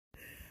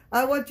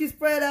I want you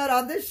spread out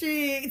on the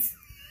sheets.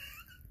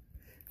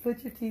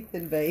 Put your teeth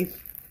in, babe.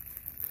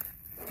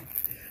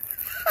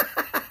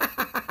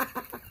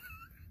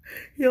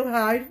 He'll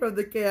hide from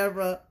the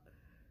camera.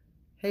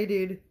 Hey,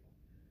 dude.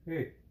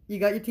 Hey. You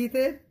got your teeth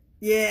in?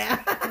 Yeah.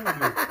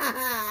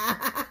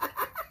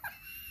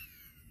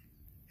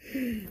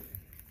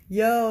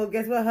 Yo,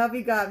 guess what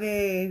hubby got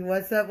me?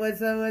 What's up,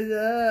 what's up, what's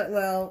up?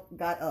 Well,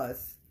 got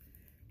us.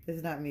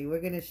 It's not me. We're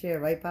going to share,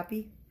 right,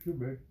 Poppy? Sure,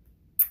 babe.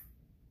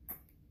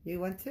 You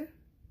want to?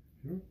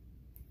 Sure.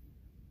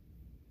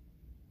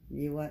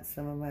 You want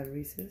some of my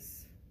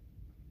Reese's?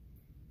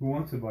 Who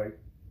wants a bite?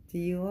 Do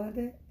you want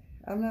it?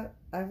 I'm not.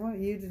 I want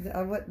you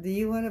to. Do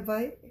you want a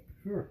bite?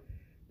 Sure.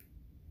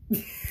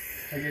 I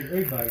get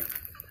a bite.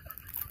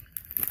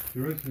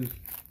 The rest is.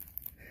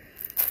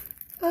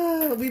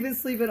 Oh, we've been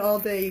sleeping all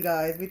day, you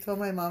guys. We told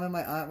my mom and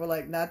my aunt, we're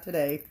like, not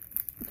today.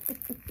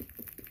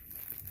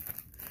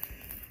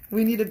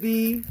 We need to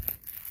be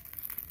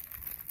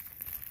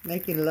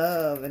making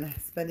love and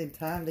spending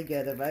time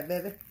together, right,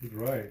 baby? That's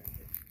right.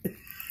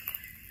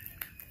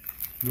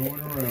 No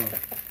one around.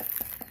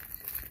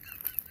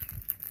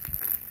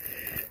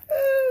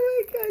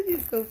 Oh my God, you're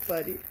so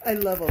funny. I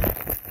love them.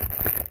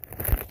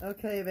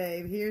 Okay,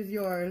 babe, here's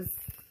yours.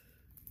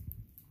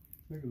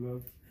 Thank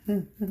you,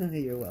 love.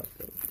 You're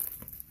welcome.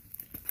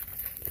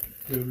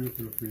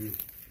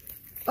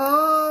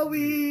 All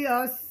we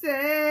are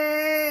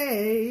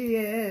saying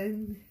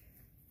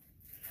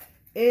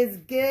is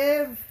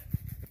give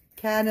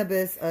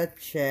cannabis a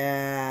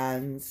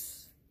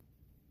chance.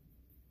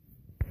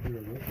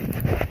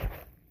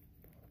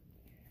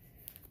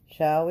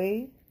 Shall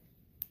we?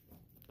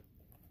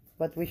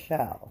 But we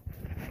shall.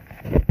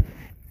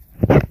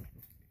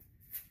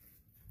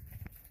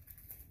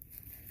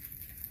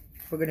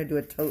 We're going to do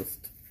a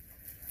toast.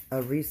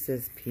 A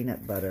Reese's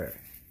peanut butter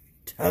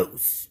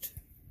toast.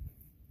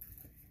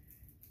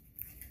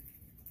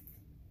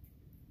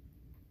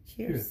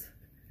 Cheers.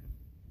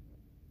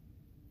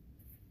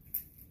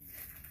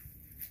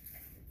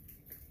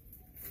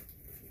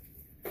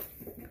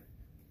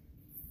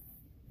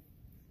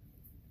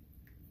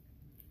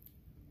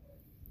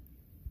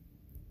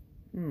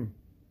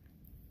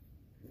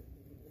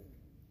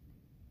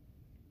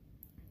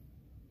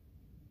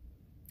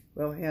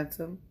 Well,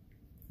 handsome.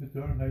 It's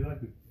darn, I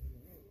like it.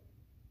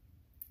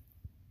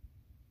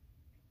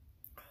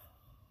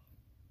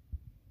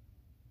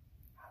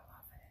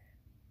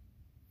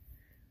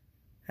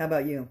 How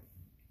about you?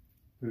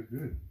 It's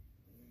good.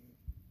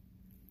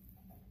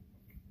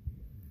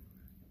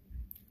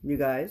 You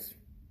guys,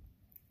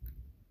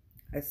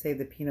 I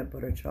saved the peanut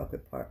butter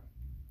chocolate part.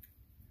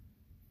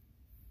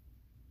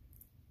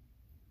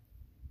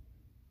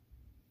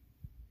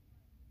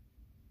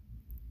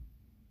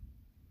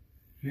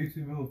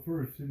 Jasonville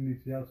first, didn't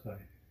eat the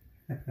outside.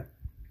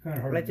 Kind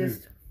of hard to do.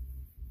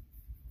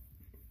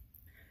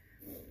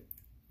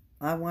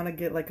 I want to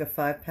get like a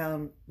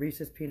 5-pound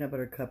Reese's peanut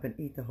butter cup and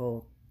eat the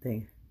whole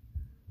thing.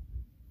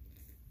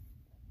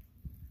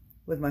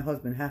 With my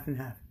husband, half and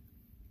half.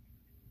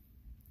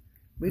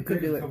 We could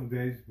do it. A couple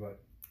days,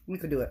 but we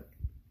could do it.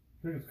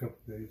 I think it's a couple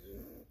days.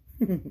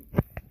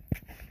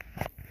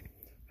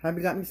 Have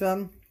you got me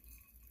some?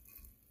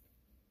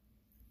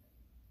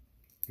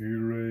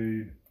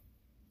 Gatorade,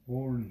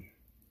 orange.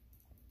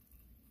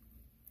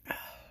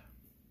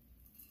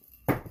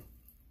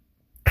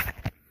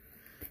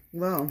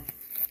 Well,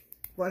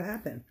 what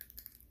happened?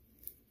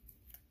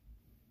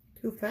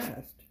 Too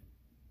fast.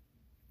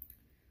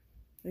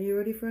 Are you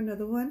ready for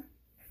another one?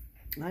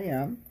 I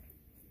am.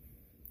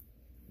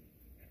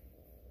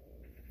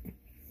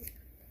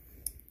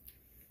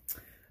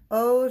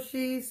 Oh,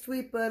 she's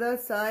sweet but a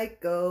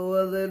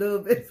psycho a little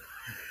bit.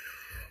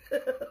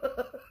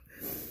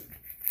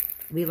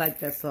 We like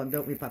that song,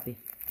 don't we, Poppy?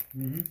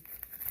 Mm-hmm.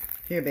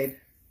 Here, babe.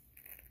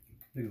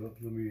 Hey, let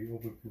me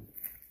open for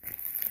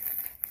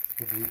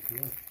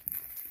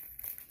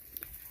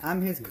I'm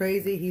his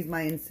crazy, he's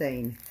my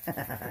insane.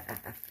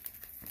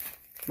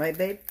 Right,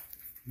 babe?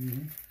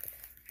 Mm-hmm.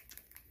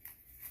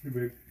 Hey,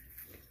 babe.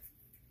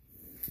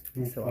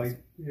 Don't So fight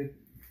awesome. it.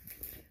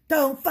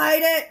 Don't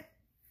fight it!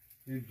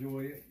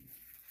 Enjoy it.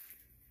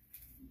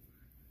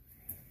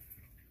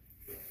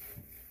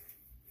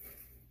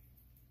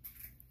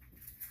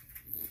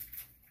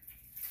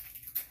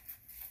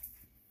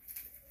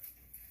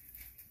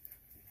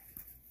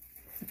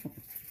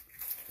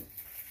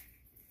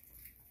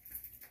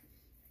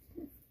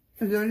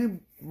 Is there any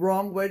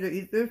wrong way to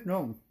eat this?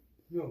 No.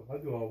 No, I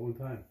do it all one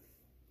time.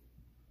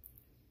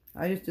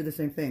 I just do the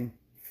same thing.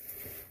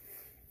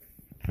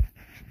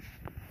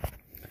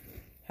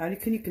 How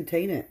can you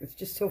contain it? It's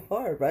just so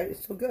hard, right?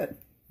 It's so good.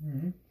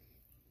 Mm-hmm.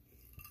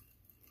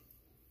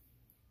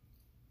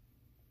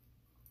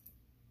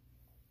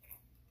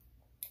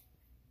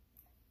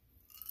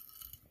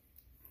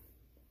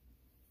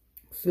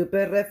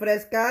 Super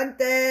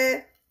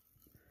refrescante.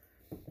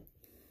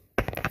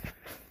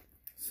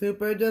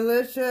 Super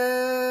delicious.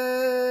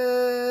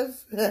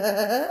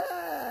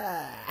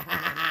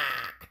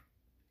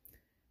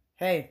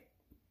 Hey.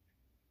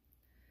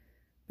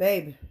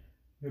 Babe.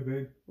 Hey,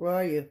 babe. Where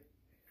are you?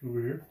 Over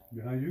here.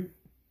 Behind you.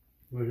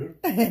 Right here.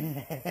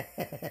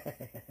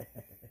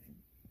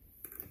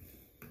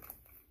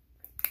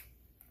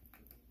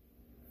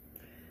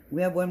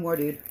 We have one more,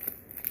 dude.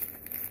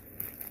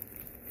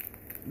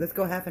 Let's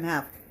go half and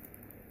half.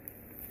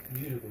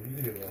 You can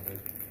get it all, babe.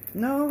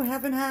 No,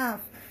 half and half.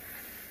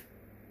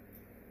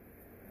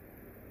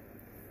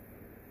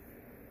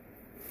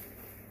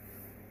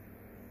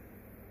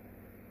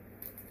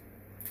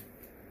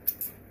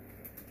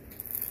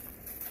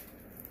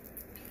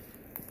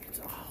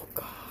 Oh,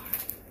 God.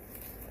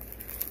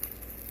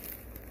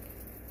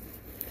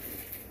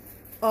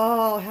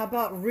 Oh, how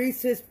about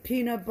Reese's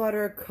Peanut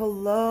Butter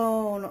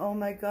Cologne? Oh,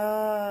 my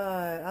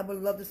God. I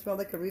would love to smell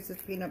like a Reese's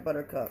Peanut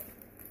Butter cup.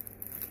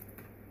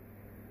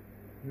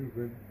 Here,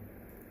 babe.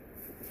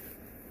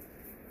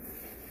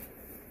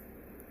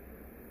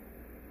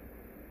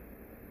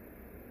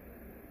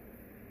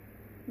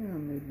 Oh,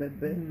 my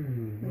baby.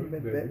 My Good,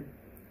 baby. baby.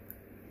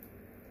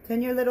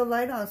 Turn your little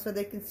light on so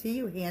they can see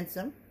you,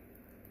 handsome.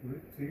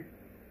 Let's see.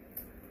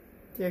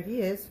 There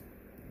he is.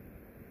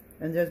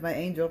 And there's my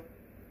angel.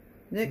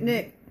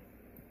 Nick.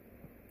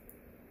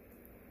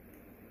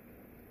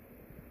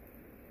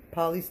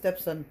 Polly's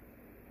stepson.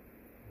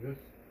 Yes.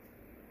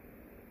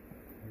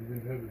 He's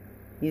in heaven.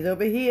 He's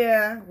over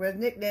here. Where's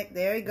Nick?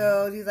 There he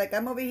goes. He's like,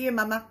 I'm over here,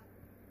 mama.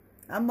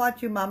 I'm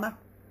watching, mama.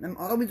 I'm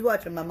always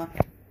watching, mama.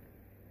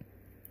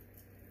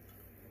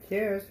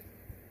 Cheers.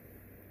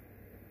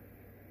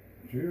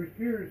 Cheers,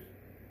 cheers.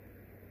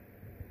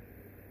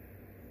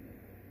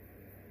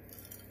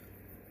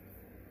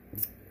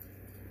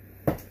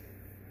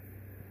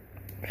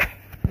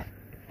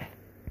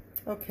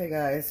 Okay,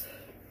 guys.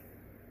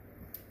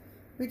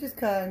 We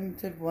just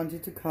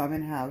wanted to come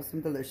and have some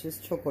delicious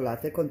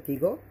chocolate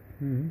contigo.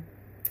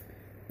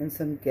 And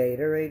some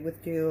Gatorade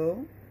with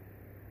you.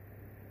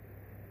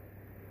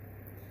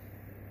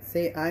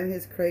 See, I'm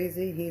his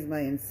crazy, he's my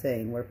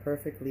insane. We're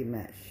perfectly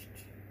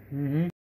meshed.